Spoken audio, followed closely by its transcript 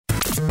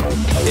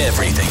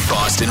Everything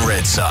Boston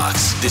Red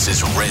Sox. This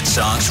is Red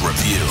Sox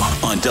Review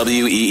on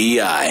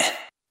WEEI.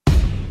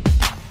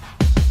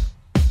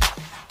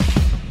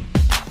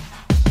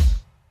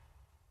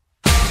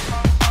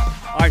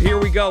 All right, here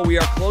we go. We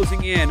are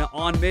closing in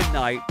on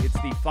midnight. It's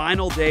the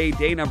final day,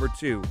 day number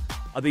 2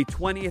 of the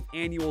 20th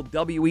annual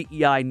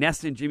WEEI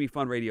Nesson Jimmy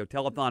Fund Radio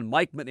Telethon.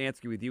 Mike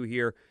Mutnansky with you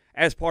here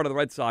as part of the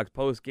Red Sox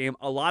postgame.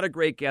 A lot of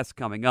great guests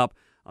coming up.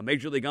 A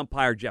Major League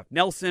umpire, Jeff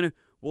Nelson,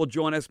 will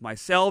join us.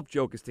 Myself,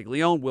 Joe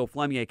Castiglione, Will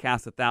Fleming,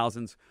 Cast of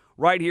Thousands,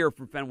 right here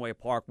from Fenway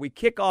Park. We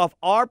kick off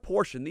our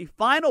portion, the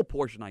final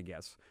portion, I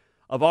guess,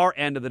 of our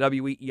end of the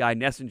WEEI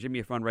Nesson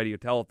Jimmy Fund Radio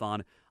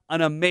Telethon.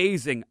 An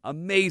amazing,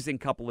 amazing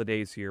couple of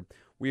days here.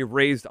 We have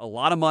raised a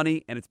lot of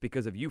money, and it's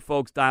because of you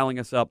folks dialing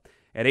us up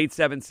at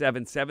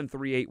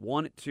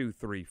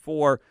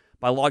 877-738-1234,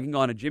 by logging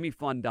on to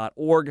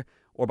jimmyfund.org,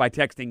 or by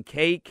texting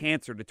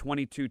K-CANCER to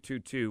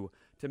 2222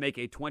 to make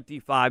a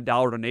 $25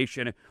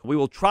 donation. We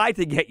will try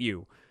to get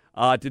you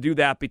to do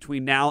that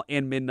between now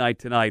and midnight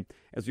tonight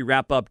as we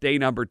wrap up day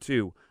number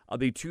 2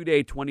 of the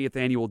 2-day 20th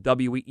annual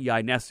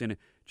WEEI Nesson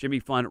Jimmy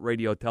Fund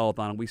Radio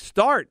Telethon. We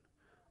start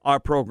our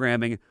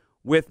programming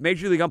with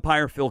Major League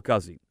umpire Phil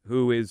Cuzzi,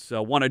 who is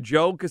one of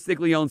Joe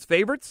Castiglione's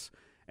favorites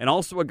and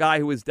also a guy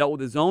who has dealt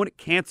with his own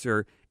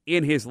cancer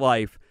in his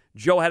life.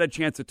 Joe had a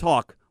chance to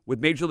talk with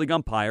Major League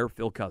umpire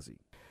Phil Cuzzi.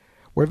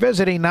 We're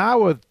visiting now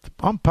with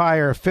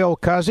umpire Phil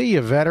Cuzzi,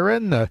 a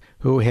veteran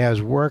who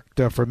has worked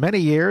for many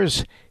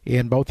years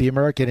in both the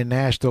American and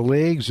National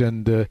Leagues,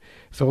 and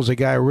Phil's a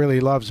guy who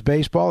really loves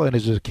baseball and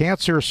is a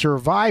cancer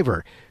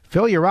survivor.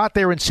 Phil, you're out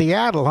there in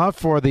Seattle, huh,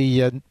 for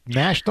the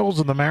Nationals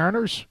and the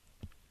Mariners?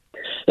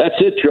 That's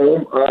it,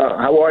 Joe.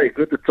 How are you?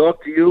 Good to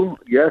talk to you.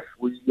 Yes,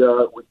 we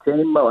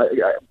came.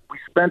 We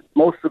spent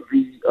most of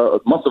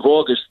the month of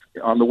August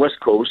on the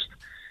West Coast,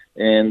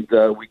 and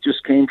we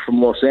just came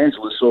from Los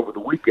Angeles over the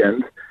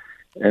weekend,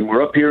 and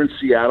we're up here in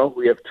Seattle.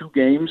 We have 2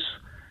 games,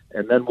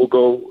 and then we'll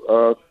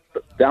go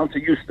down to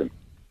Houston.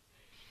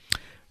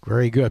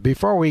 Very good.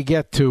 Before we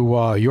get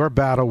to your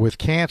battle with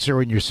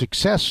cancer and your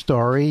success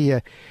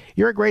story,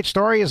 you're a great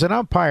story as an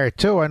umpire,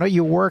 too. I know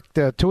you worked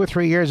 2 or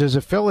 3 years as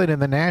a fill-in in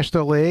the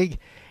National League,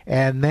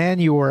 and then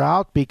you were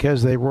out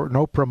because there were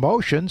no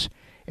promotions.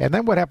 And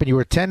then what happened? You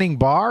were tending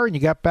bar, and you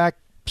got back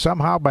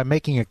somehow by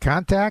making a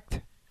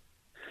contact?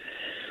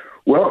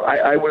 Well,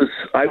 I was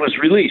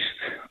released.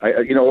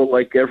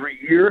 Like every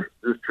year,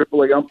 there's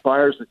AAA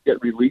umpires that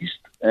get released,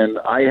 and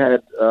I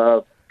had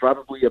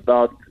probably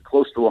about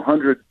close to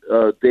 100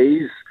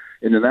 days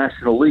in the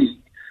National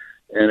League,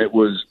 and it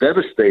was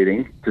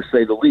devastating, to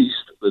say the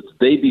least. The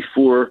day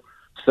before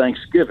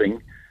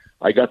Thanksgiving,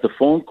 I got the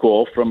phone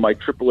call from my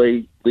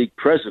AAA League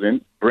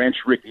president, Branch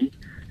Rickey,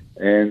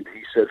 and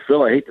he said,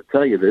 "Phil, I hate to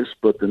tell you this,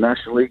 but the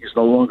National League is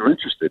no longer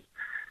interested."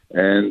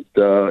 And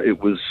it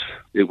was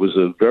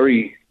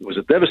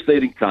a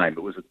devastating time.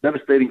 It was a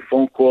devastating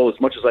phone call.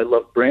 As much as I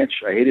love Branch,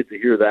 I hated to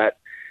hear that.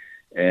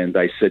 And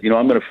I said,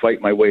 I'm going to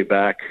fight my way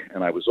back.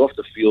 And I was off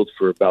the field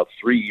for about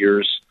 3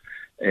 years.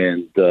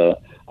 And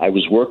I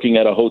was working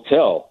at a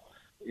hotel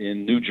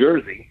in New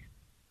Jersey.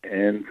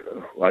 And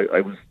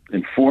I was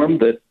informed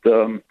that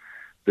the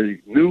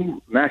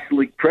new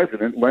National League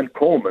president, Len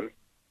Coleman,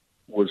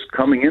 was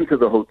coming into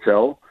the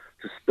hotel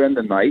to spend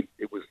the night.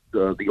 It was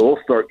the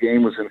All-Star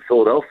game was in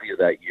Philadelphia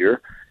that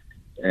year,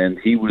 and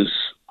he was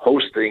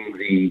hosting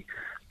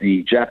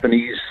the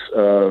Japanese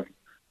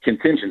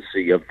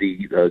contingency of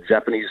the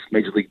Japanese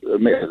Major League,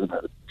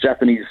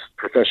 Japanese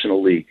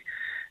Professional League,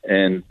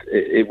 and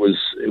it was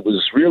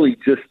really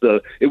just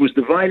it was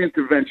divine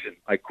intervention,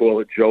 I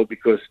call it, Joe,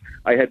 because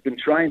I had been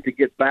trying to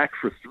get back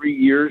for 3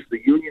 years.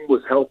 The union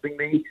was helping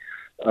me,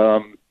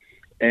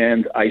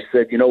 and I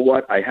said, you know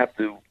what,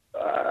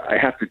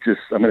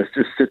 I'm going to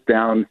just sit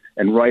down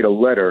and write a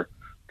letter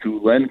to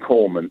Len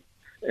Coleman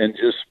and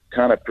just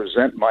kind of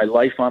present my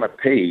life on a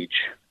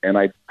page. And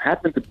I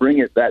happened to bring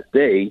it that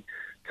day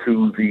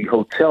to the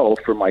hotel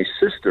for my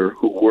sister,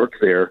 who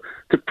worked there,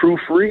 to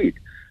proofread,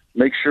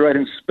 make sure I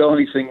didn't spell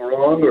anything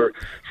wrong or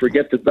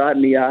forget to dot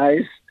in the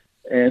I's.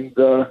 And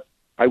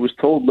I was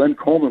told Len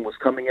Coleman was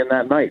coming in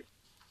that night.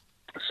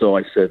 So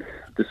I said,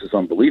 this is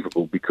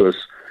unbelievable, because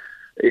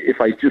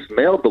if I just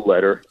mailed the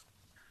letter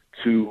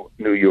to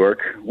New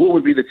York, what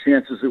would be the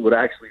chances it would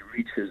actually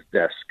reach his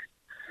desk?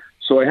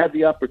 So I had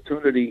the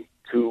opportunity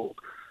to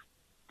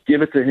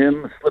give it to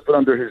him, slip it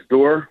under his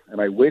door,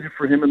 and I waited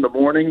for him in the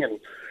morning, and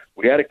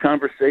we had a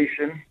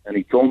conversation, and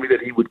he told me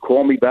that he would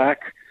call me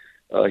back.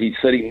 He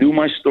said he knew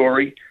my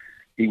story.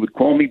 He would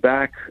call me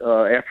back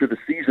after the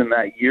season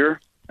that year,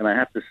 and I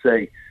have to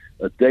say,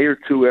 a day or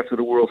two after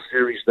the World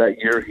Series that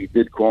year, he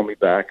did call me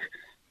back,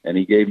 and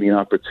he gave me an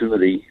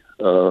opportunity.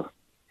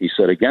 He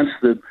said, against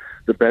the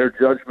better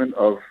judgment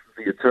of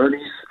the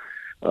attorneys,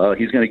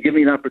 he's going to give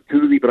me an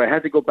opportunity, but I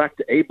had to go back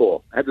to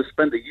A-ball. I had to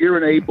spend a year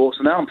in A-ball.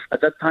 So now,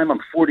 at that time,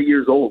 I'm 40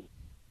 years old.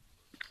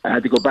 I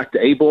had to go back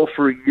to A-ball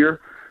for a year,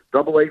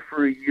 Double-A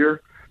for a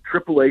year,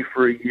 Triple-A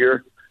for a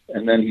year,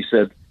 and then he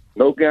said,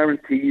 no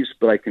guarantees,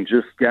 but I can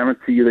just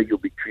guarantee you that you'll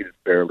be treated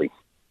fairly.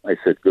 I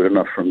said, good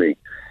enough for me.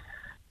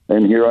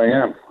 and here I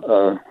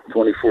am,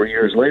 24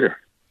 years later.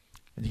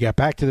 You got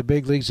back to the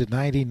big leagues at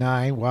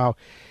 99. Wow,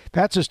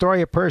 that's a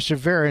story of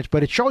perseverance,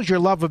 but it shows your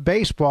love of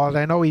baseball, and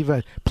I know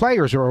even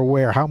players are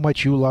aware how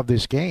much you love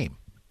this game.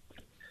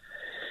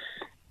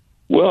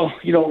 Well,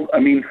 I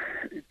mean,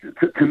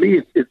 to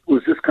me, it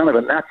was just kind of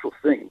a natural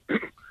thing.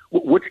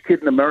 Which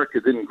kid in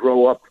America didn't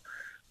grow up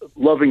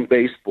loving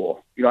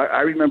baseball?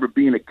 I remember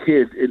being a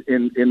kid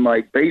in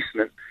my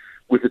basement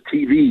with a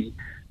TV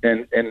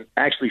and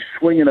actually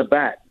swinging a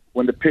bat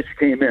when the pitch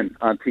came in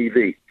on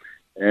TV.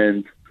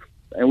 And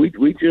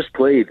we just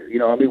played,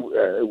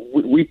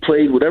 we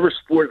played whatever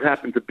sport it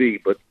happened to be,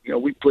 but,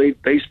 we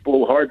played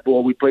baseball,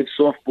 hardball, we played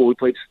softball, we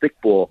played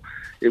stickball.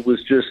 It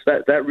was just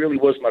that really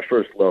was my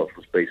first love,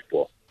 was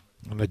baseball.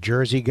 And the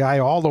Jersey guy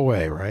all the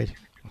way, right?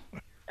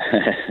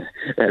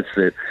 That's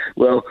it.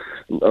 Well,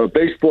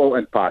 baseball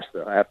and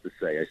pasta, I have to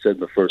say. I said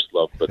the first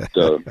love, but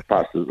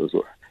pasta was,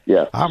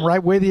 yeah. I'm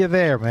right with you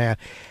there, man.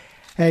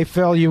 Hey,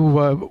 Phil, you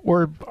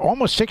were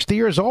almost 60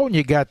 years old when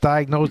you got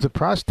diagnosed with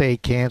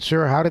prostate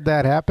cancer. How did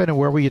that happen, and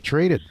where were you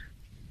treated?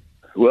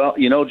 Well,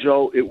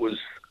 Joe, it was,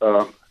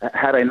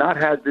 had I not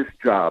had this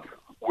job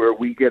where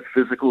we get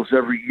physicals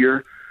every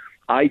year,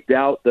 I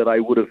doubt that I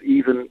would have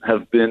even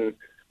have been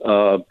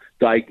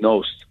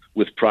diagnosed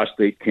with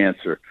prostate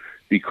cancer,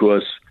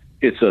 because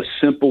it's a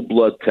simple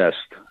blood test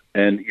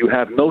and you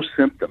have no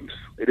symptoms.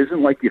 It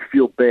isn't like you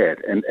feel bad.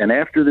 And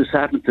after this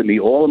happened to me,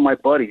 all of my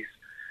buddies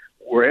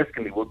were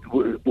asking me, what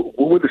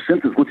were the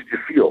symptoms? What did you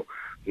feel?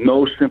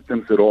 No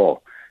symptoms at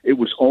all. It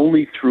was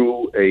only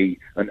through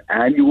an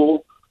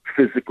annual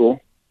physical,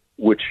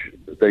 which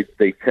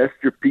they test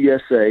your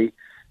PSA,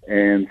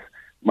 and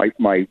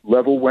my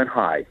level went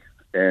high,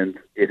 and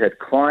it had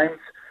climbed.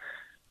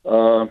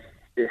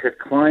 It had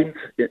climbed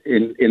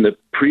in the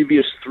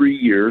previous 3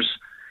 years,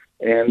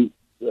 and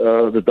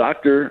the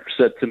doctor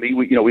said to me,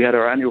 we had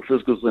our annual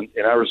physicals in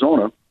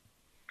Arizona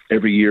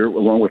every year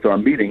along with our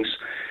meetings,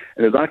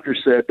 and the doctor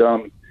said,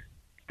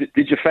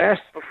 did you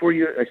fast before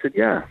you? I said,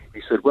 yeah.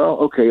 He said, well,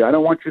 okay, I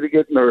don't want you to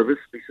get nervous.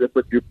 He said,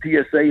 but your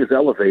PSA is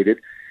elevated,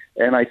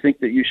 and I think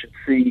that you should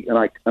see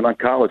an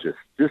oncologist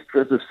just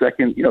as a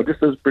second,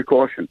 just as a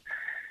precaution.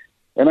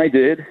 And I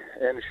did,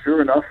 and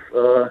sure enough,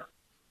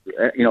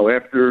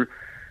 after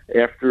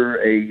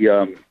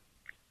a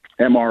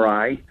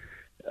MRI,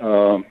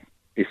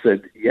 he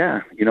said,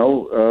 yeah,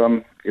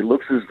 it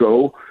looks as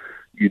though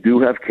you do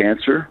have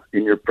cancer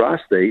in your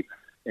prostate,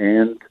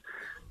 and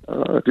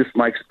just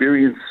my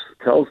experience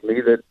tells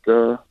me that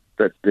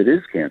it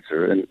is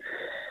cancer, and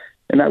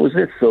that was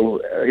it.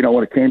 So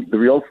when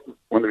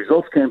when the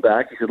results came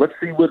back, he said, let's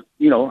see what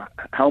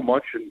how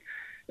much and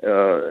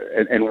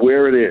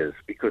where it is,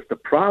 because the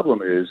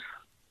problem is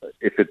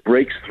if it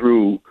breaks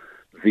through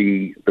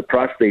the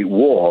prostate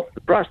wall.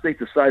 The prostate's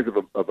the size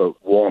of a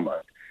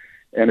walnut,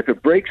 and if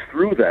it breaks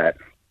through that,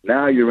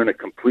 now you're in a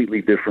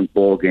completely different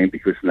ball game,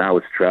 because now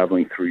it's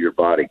traveling through your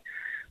body.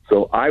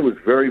 So I was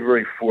very,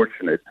 very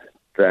fortunate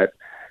that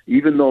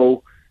even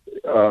though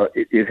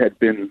it had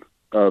been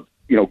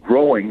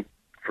growing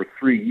for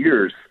 3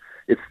 years,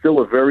 it's still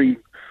a very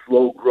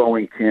slow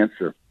growing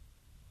cancer,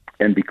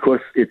 and because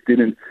it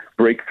didn't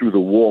break through the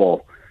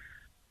wall,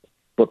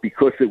 but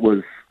because it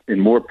was in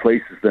more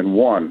places than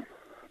one,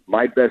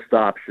 my best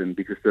option,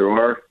 because there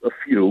are a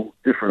few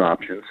different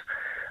options,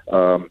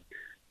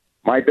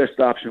 my best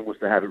option was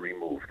to have it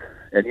removed.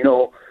 And,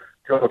 Joe,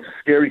 it's a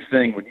scary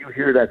thing. When you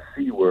hear that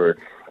C word,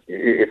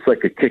 it's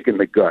like a kick in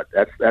the gut.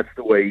 That's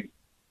the way,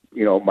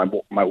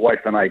 my wife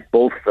and I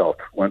both felt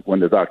when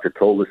the doctor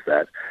told us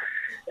that.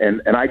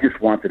 And I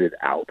just wanted it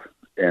out.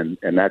 And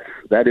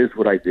that is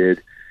what I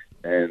did.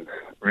 And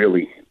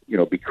really,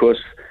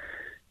 because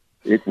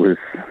it was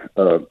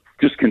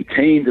just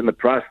contained in the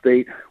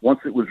prostate, once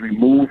it was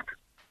removed,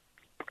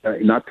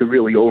 not to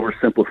really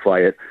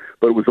oversimplify it,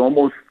 but it was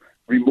almost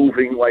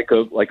removing like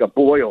a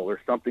boil or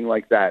something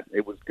like that.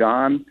 It was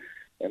gone,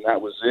 and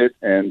that was it.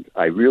 And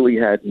I really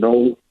had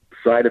no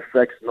side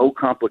effects, no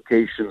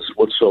complications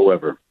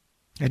whatsoever.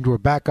 And you were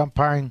back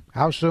umpiring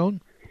how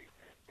soon?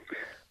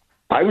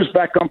 I was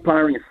back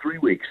umpiring in 3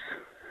 weeks.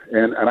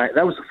 And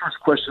that was the first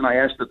question I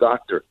asked the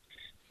doctor.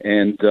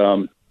 And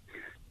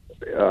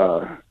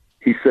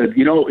he said,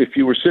 if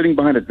you were sitting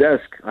behind a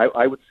desk,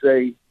 I would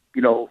say,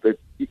 that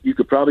you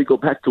could probably go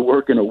back to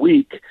work in a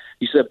week.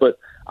 He said, but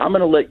I'm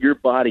going to let your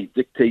body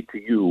dictate to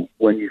you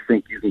when you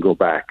think you can go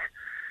back.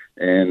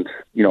 And,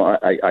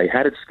 I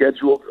had it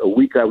scheduled a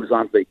week. I was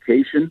on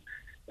vacation,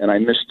 and I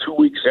missed 2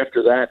 weeks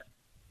after that.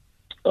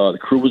 The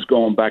crew was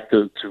going back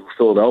to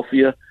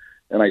Philadelphia,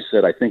 and I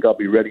said, I think I'll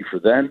be ready for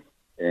then.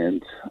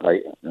 And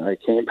I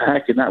came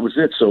back, and that was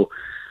it. So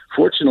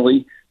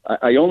fortunately,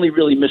 I only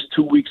really missed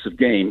 2 weeks of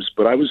games,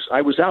 but I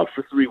was out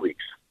for 3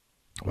 weeks.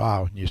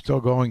 Wow, you're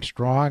still going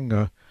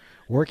strong,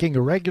 working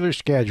a regular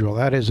schedule.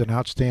 That is an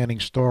outstanding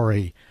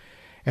story.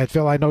 And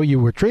Phil, I know you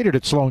were treated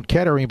at Sloan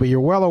Kettering, but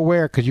you're well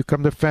aware, because you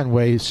come to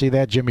Fenway, see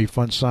that Jimmy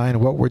Fun sign,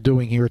 what we're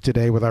doing here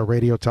today with our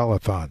radio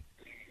telethon.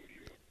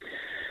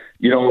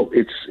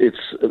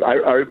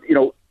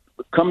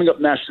 coming up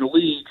National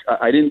League,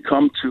 I didn't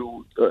come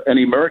to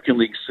any American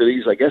League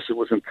cities. I guess it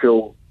was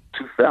until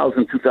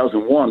 2000,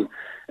 2001.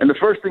 And the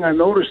first thing I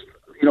noticed,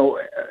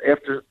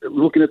 after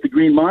looking at the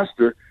Green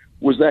Monster,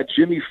 was that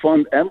Jimmy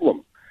Fund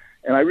emblem.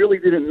 And I really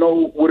didn't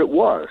know what it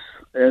was.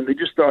 And they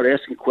just started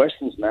asking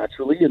questions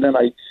naturally. And then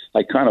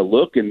I kind of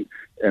look, and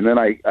then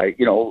I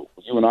you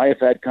and I have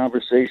had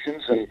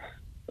conversations, and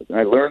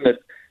I learned that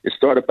it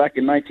started back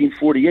in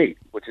 1948,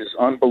 which is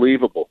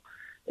unbelievable.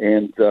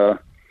 And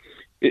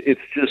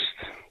it's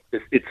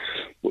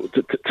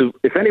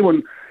if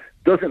anyone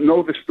doesn't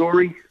know the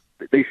story,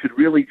 they should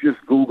really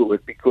just Google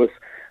it, because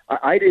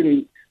I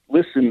didn't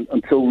listen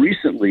until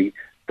recently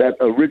that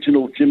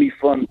original Jimmy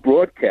Fund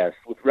broadcast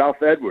with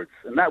Ralph Edwards,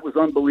 and that was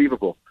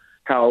unbelievable.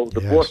 How the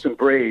Boston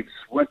Braves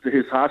went to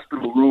his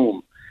hospital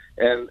room,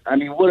 and I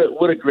mean,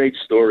 what a great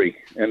story.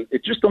 And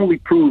it just only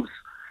proves,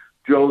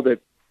 Joe,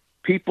 that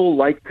people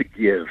like to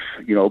give,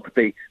 but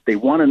they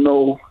want to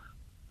know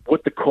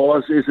what the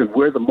cause is and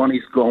where the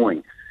money's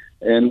going.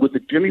 And with the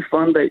Jimmy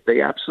Fund,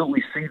 they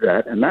absolutely see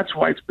that, and that's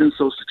why it's been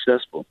so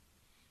successful.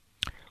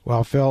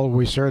 Well, Phil,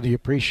 we certainly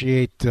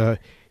appreciate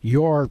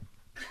your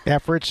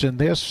efforts in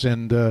this,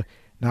 and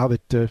now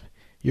that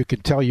you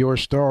can tell your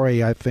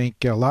story, I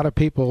think a lot of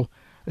people,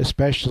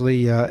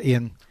 especially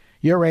in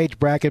your age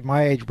bracket,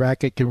 my age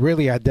bracket, can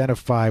really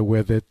identify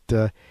with it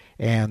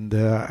and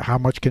how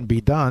much can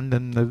be done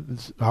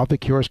and how the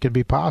cures can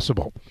be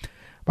possible.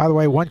 By the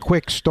way, one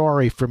quick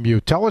story from you.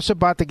 Tell us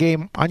about the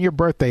game on your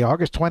birthday,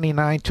 August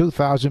 29,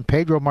 2000,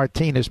 Pedro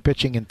Martinez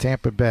pitching in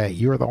Tampa Bay.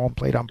 You were the home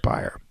plate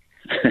umpire.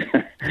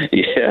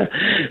 Yeah.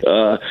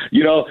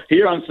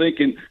 Here I'm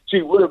thinking,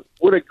 gee,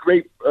 what a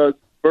great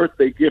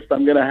birthday gift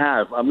I'm going to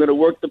have. I'm going to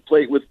work the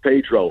plate with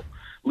Pedro.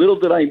 Little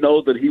did I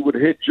know that he would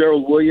hit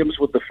Gerald Williams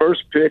with the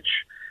first pitch,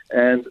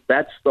 and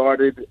that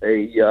started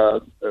a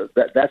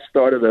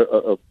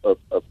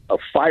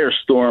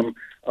firestorm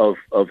of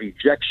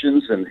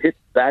ejections and hit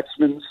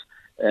batsmen,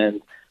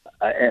 and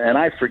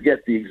I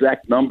forget the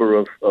exact number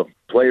of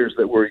players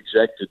that were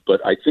ejected, but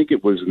I think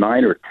it was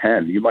 9 or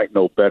 10. You might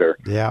know better.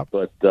 Yeah.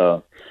 But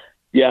that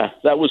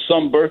was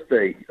some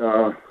birthday.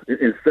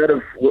 Instead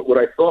of what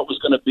I thought was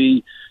going to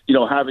be,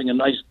 having a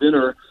nice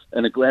dinner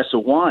and a glass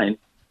of wine,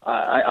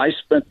 I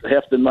spent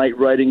half the night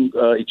writing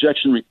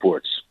ejection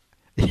reports.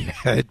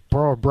 Yeah,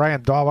 poor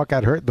Brian Dahlbeck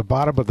got hurt in the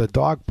bottom of the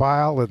dog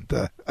pile,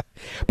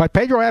 but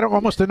Pedro had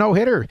almost a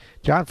no-hitter.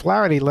 John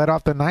Flaherty led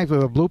off the ninth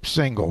with a bloop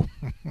single.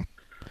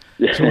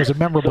 So it was a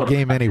memorable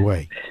game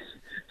anyway.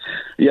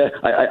 Yeah,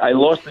 I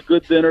lost a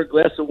good dinner,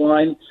 glass of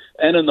wine,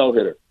 and a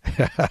no-hitter.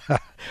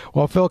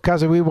 Well, Phil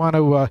Cousin, we want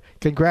to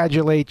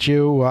congratulate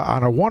you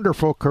on a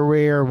wonderful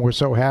career, and we're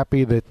so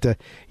happy that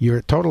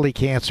you're totally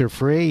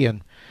cancer-free,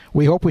 and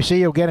we hope we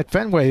see you again at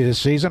Fenway this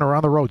season or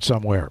on the road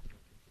somewhere.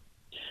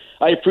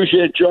 I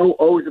appreciate it, Joe.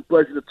 Always a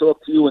pleasure to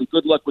talk to you, and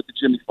good luck with the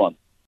Jimmy Fund.